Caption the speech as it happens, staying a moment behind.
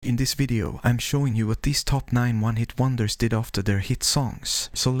In this video, I'm showing you what these top 9 one-hit wonders did after their hit songs.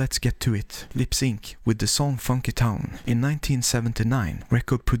 So let's get to it. Lip Sync with the song Funky Town. In 1979,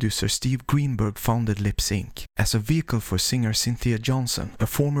 record producer Steve Greenberg founded Lip Sync as a vehicle for singer Cynthia Johnson, a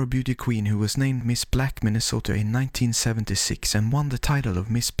former beauty queen who was named Miss Black Minnesota in 1976 and won the title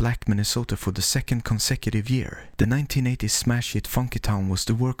of Miss Black Minnesota for the second consecutive year. The 1980s smash hit Funky Town was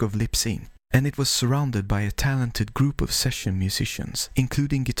the work of Lip Sync, and it was surrounded by a talented group of session musicians,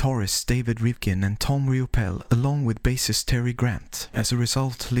 including guitarists David Rivkin and Tom Riopelle, along with bassist Terry Grant. As a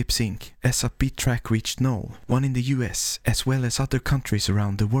result, Lip Sync, as upbeat track reached no. 1 in the US, as well as other countries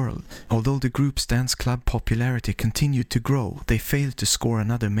around the world. Although the group's dance club popularity continued to grow, they failed to score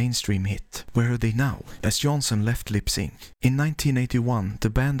another mainstream hit. Where are they now? As Johnson left Lip Sync. In 1981, the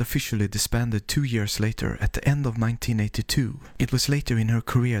band officially disbanded 2 years later, at the end of 1982. It was later in her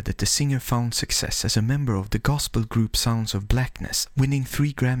career that the singer found success as a member of the gospel group Sounds of Blackness, winning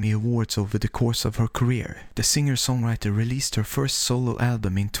 3 Grammy Awards over the course of her career. The singer-songwriter released her first solo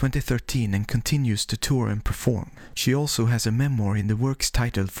album in 2013 and continues to tour and perform. She also has a memoir in the works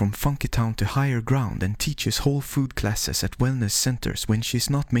titled From Funky Town to Higher Ground and teaches whole food classes at wellness centers when she's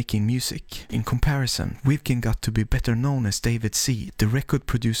not making music. In comparison, Rivkin got to be better known as David C., the record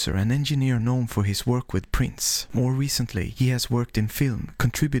producer and engineer known for his work with Prince. More recently, he has worked in film,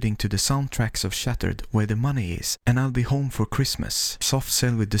 contributing to the soundtracks of Shattered, Where the Money Is, and I'll Be Home for Christmas. Soft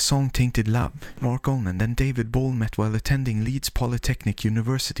Cell with the song Tainted Love. Mark Almond and David Bohl met while attending Leeds Polytechnic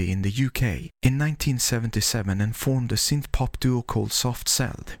University in the UK in 1977 and formed a synth-pop duo called Soft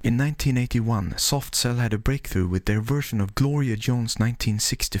Cell. In 1981, Soft Cell had a breakthrough with their version of Gloria Jones'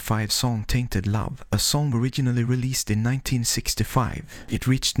 1965 song Tainted Love, a song originally released in 1965. It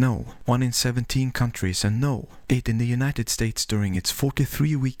reached no. 1 in 17 countries and no. 8 in the United States during its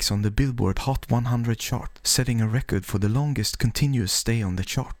 43 weeks on the Billboard Hot 100 chart, setting a record for the longest continuous stay on the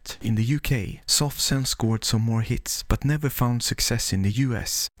chart. In the UK, Soft Cell scored some more hits, but never found success in the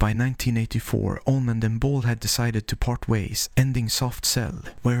US. By 1984, Almond and Bohl had decided to part ways, ending Soft Cell.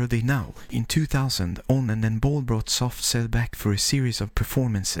 Where are they now? In 2000, Almond and Bohl brought Soft Cell back for a series of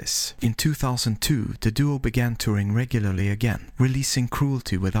performances. In 2002, the duo began touring regularly again, releasing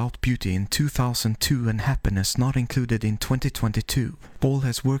Cruelty Without Beauty in 2002 and Happiness Not Included in 2022. Bohl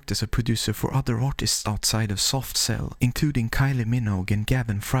has worked as a producer for other artists outside of Soft Cell, including Kylie Minogue and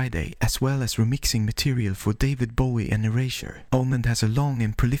Gavin Friday, as well as remixing material for David Bowie and Erasure. Almond has a long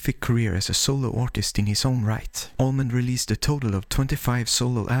and prolific career as a solo artist in his own right. Almond released a total of 25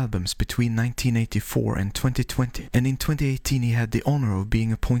 solo albums between 1984 and 2020, and in 2018 he had the honor of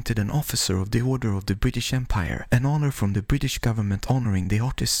being appointed an Officer of the Order of the British Empire, an honor from the British government honoring the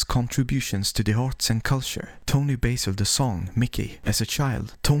artist's contributions to the arts and culture. Tony Basil, the song Mickey. As a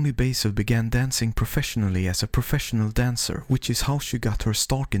child, Tony Basil began dancing professionally as a professional dancer, which is how she got her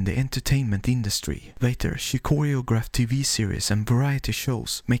start in the entertainment industry. Later, she choreographed TV series and variety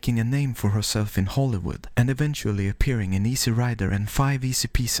shows, making a name for herself in Hollywood, and eventually appearing in Easy Rider and 5 Easy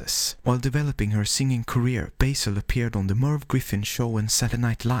Pieces. While developing her singing career, Basil appeared on The Merv Griffin Show and Saturday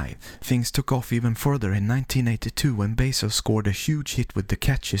Night Live. Things took off even further in 1982 when Basil scored a huge hit with the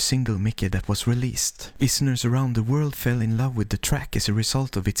catchy single Mickey that was released. Listeners around the world fell in love with the track as a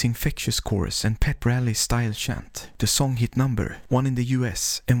result of its infectious chorus and pep rally style chant. The song hit number 1 in the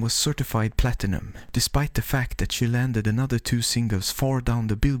US and was certified platinum, despite the fact that she landed another 2 singles far down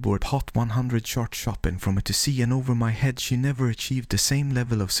the Billboard Hot 100 chart. Shopping From A to See and Over My Head, she never achieved the same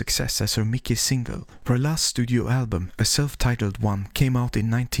level of success as her Mickey single. Her last studio album, a self-titled one, came out in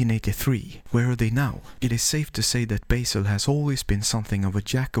 1983. Where are they now? It is safe to say that Basil has always been something of a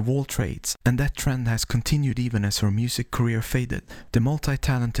jack of all trades, and that trend has continued even as her music career faded. The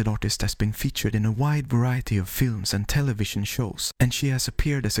multi-talented artist has been featured in a wide variety of films and television shows, and she has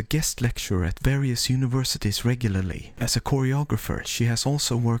appeared as a guest lecturer at various universities regularly. As a choreographer, she has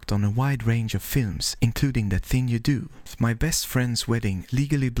also worked on a wide range of films, including That Thing You Do, My Best Friend's Wedding,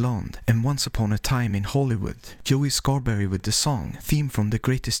 Legally Blonde, and Once Upon a Time in Hollywood. Joey Scarberry with the song Theme from The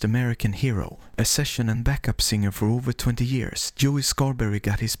Greatest American Hero. A session and backup singer for over 20 years, Joey Scarberry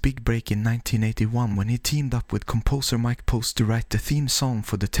got his big break in 1981 when he teamed up with composer Mike Post to write the theme song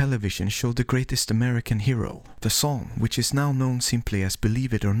for the television show The Greatest American Hero. The song, which is now known simply as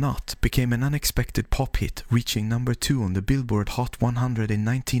Believe It or Not, became an unexpected pop hit, reaching number 2 on the Billboard Hot 100 in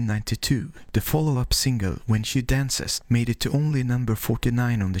 1992. The follow-up single, When She Dances, made it to only number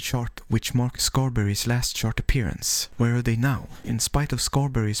 49 on the chart, which marked Scarberry's last chart appearance. Where are they now? In spite of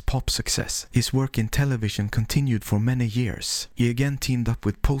Scarberry's pop success, his work in television continued for many years. He again teamed up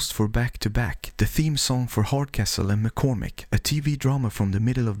with Post for Back to Back, the theme song song for Hardcastle and McCormick, a TV drama from the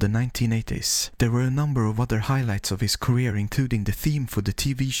middle of the 1980s. There were a number of other highlights of his career, including the theme for the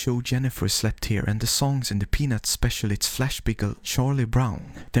TV show Jennifer Slept Here and the songs in the Peanuts special It's Flash Biggle, Charlie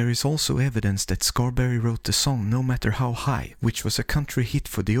Brown. There is also evidence that Scarberry wrote the song No Matter How High, which was a country hit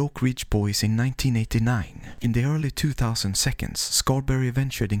for the Oak Ridge Boys in 1989. In the early 2000 seconds, Scarberry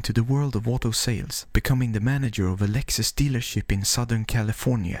ventured into the world of auto sales, becoming the manager of a Lexus dealership in Southern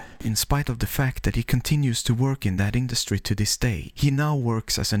California. In spite of the fact that he continues to work in that industry to this day, he now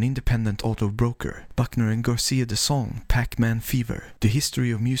works as an independent auto broker. Buckner and Garcia, the song Pac-Man Fever. The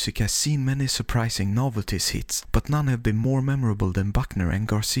history of music has seen many surprising novelties hits, but none have been more memorable than Buckner and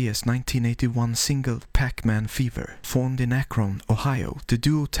Garcia's 1981 single Pac-Man Fever. Formed in Akron, Ohio, the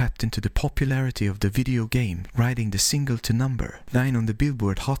duo tapped into the popularity of the video game, riding the single to number 9 on the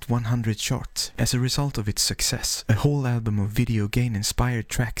Billboard Hot 100 chart. As a result of its success, a whole album of video game-inspired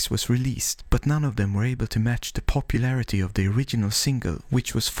tracks was released, but none of them were able to match the popularity of the original single,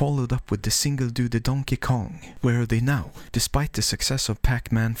 which was followed up with the single Do the Donkey Kong. Where are they now? Despite the success of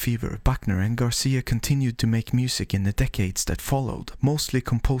Pac-Man Fever, Buckner and Garcia continued to make music in the decades that followed, mostly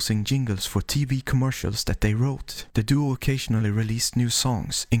composing jingles for TV commercials that they wrote. The duo occasionally released new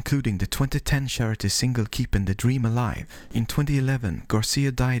songs, including the 2010 charity single Keepin' the Dream Alive. In 2011,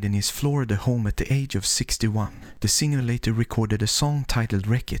 Garcia died in his Florida home at the age of 61. The singer later recorded a song titled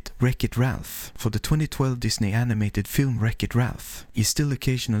Wreck-It Ralph for the 2012 Disney animated film Wreck-It Ralph. He still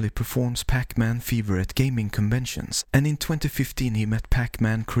occasionally performs Pac-Man Fever at gaming conventions, and in 2015 he met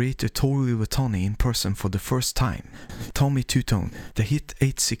Pac-Man creator Toru Iwatani in person for the first time. Tommy Tutone, the hit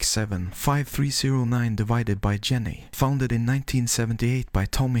 867-5309 divided by Jenny. Founded in 1978 by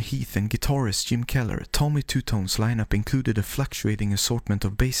Tommy Heath and guitarist Jim Keller, Tommy Tutone's lineup included a fluctuating assortment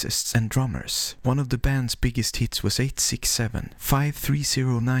of bassists and drummers. One of the band's biggest hits was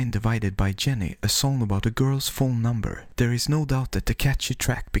 867-5309 divided by Jenny, a song about a girl's phone number. There is no doubt that the catchy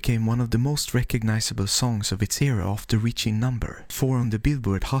track became one of the most recognizable songs of its era after reaching number 4 on the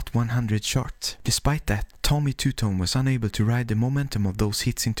Billboard Hot 100 chart. Despite that, Tommy Tutone was unable to ride the momentum of those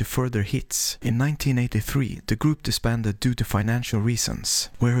hits into further hits. In 1983, the group disbanded due to financial reasons.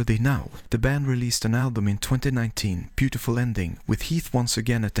 Where are they now? The band released an album in 2019, Beautiful Ending, with Heath once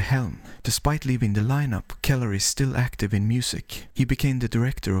again at the helm. Despite leaving the lineup, Keller is still active in music. He became the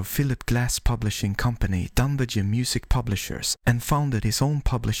director of Philip Glass publishing company Dunvegan Music Publishers and founded his own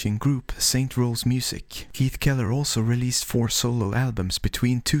publishing group, St. Rose Music. Heath Keller also released 4 solo albums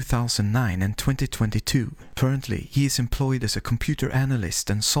between 2009 and 2022. Currently, he is employed as a computer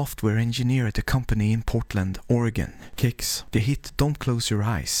analyst and software engineer at a company in Portland, Oregon. Kicks, the hit Don't Close Your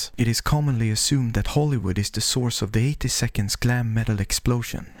Eyes. It is commonly assumed that Hollywood is the source of the 80 seconds glam metal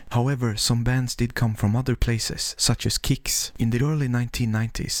explosion. However, some bands did come from other places, such as Kicks. In the early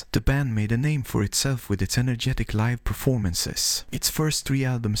 1990s, the band made a name for itself with its energetic live performances. Its first 3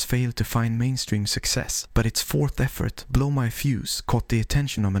 albums failed to find mainstream success, but its 4th effort, Blow My Fuse, caught the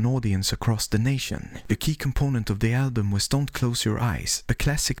attention of an audience across the nation. The key component of the album was Don't Close Your Eyes, a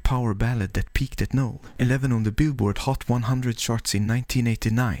classic power ballad that peaked at no. 11 on the Billboard Hot 100 charts in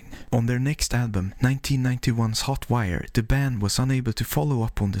 1989. On their next album, 1991's Hot Wire, the band was unable to follow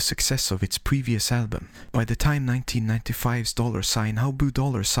up on the success of its previous album. By the time 1995's $, Haubu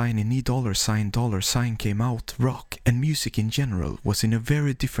 $, came out, rock and music in general was in a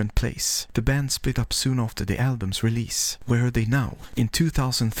very different place. The band split up soon after the album's release. Where are they now? In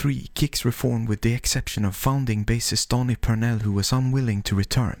 2003, Kicks reformed with the exception of founding bassist Donnie Purnell, who was unwilling to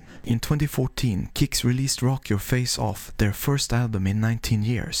return. In 2014, Kicks released Rock Your Face Off, their first album in 19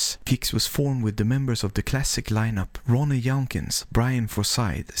 years. Kicks was formed with the members of the classic lineup Ronnie Youngkins, Brian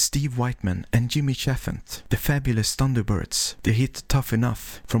Forsyth, Steve Whiteman and Jimmy Chaffant. The Fabulous Thunderbirds. The hit Tough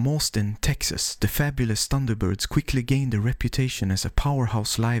Enough. From Austin, Texas, the Fabulous Thunderbirds quickly gained a reputation as a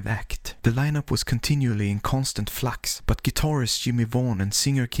powerhouse live act. The lineup was continually in constant flux, but guitarist Jimmy Vaughn and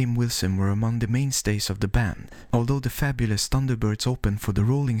singer Kim Wilson were among the mainstays of the band. Although the Fabulous Thunderbirds opened for the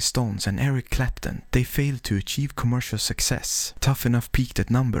Rolling Stones and Eric Clapton, they failed to achieve commercial success. Tough Enough peaked at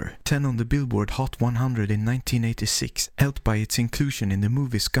number 10 on the Billboard Hot 100 in 1986, helped by its inclusion in the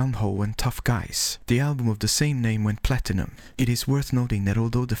movies Gung Ho and Tough Guys. The album of the same name went platinum. It is worth noting that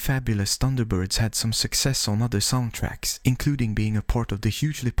although the Fabulous Thunderbirds had some success on other soundtracks, including being a part of the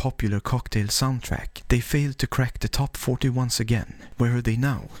hugely popular Cocktail soundtrack, they failed to crack the top 40 once again. Where are they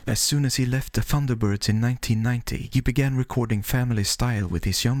now? As soon as he left the Thunderbirds in 1990, he began recording Family Style with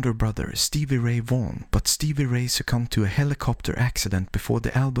his younger brother Stevie Ray Vaughan, but Stevie Ray succumbed to a helicopter accident before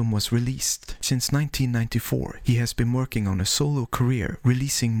the album was released. Since 1994, he has been working on a solo career, releasing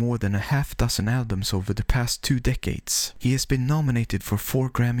releasing more than a half-dozen albums over the past 2 decades. He has been nominated for 4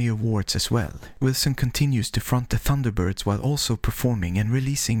 Grammy Awards as well. Wilson continues to front the Thunderbirds while also performing and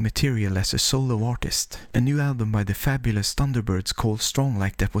releasing material as a solo artist. A new album by the fabulous Thunderbirds called Strong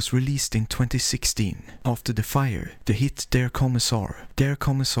Like That was released in 2016. After the Fire, the hit Der Kommissar. Der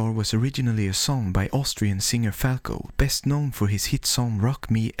Kommissar was originally a song by Austrian singer Falco, best known for his hit song Rock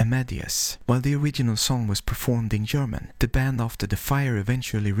Me Amadeus. While the original song was performed in German, the band After the Fire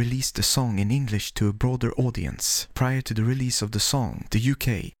eventually released the song in English to a broader audience. Prior to the release of the song, the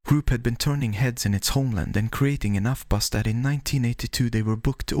UK group had been turning heads in its homeland and creating enough buzz that in 1982 they were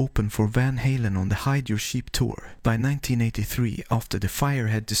booked to open for Van Halen on the Hide Your Sheep tour. By 1983, After the Fire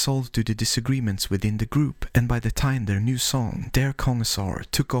had dissolved due to disagreements within the group, and by the time their new song, Der Kommissar,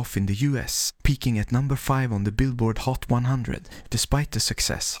 took off in the US, peaking at number 5 on the Billboard Hot 100. Despite the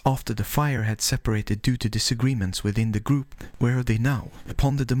success, After the Fire had separated due to disagreements within the group. Where are they now?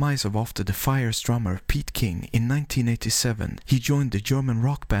 Upon the demise of After the Fire's drummer Pete King in 1987, he joined the German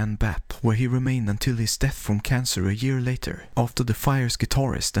rock band BAP, where he remained until his death from cancer a year later. After the Fire's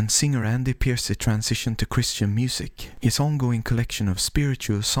guitarist and singer Andy Piercy transitioned to Christian music. His ongoing collection of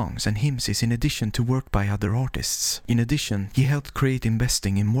spiritual songs and hymns is in addition to work by other artists. In addition, he helped create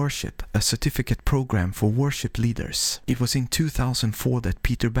Investing in Worship, a certificate program for worship leaders. It was in 2004 that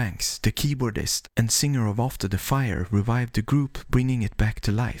Peter Banks, the keyboardist and singer of After the Fire, revived the group, bringing it back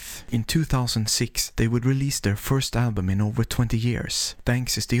to life. In 2006, they would release their first album in over 20 years.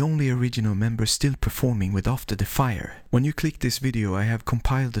 Banks is the only original member still performing with After the Fire. When you click this video, I have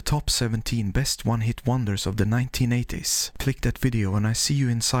compiled the top 17 best one-hit wonders of the 1980s. Click that video and I see you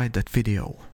inside that video.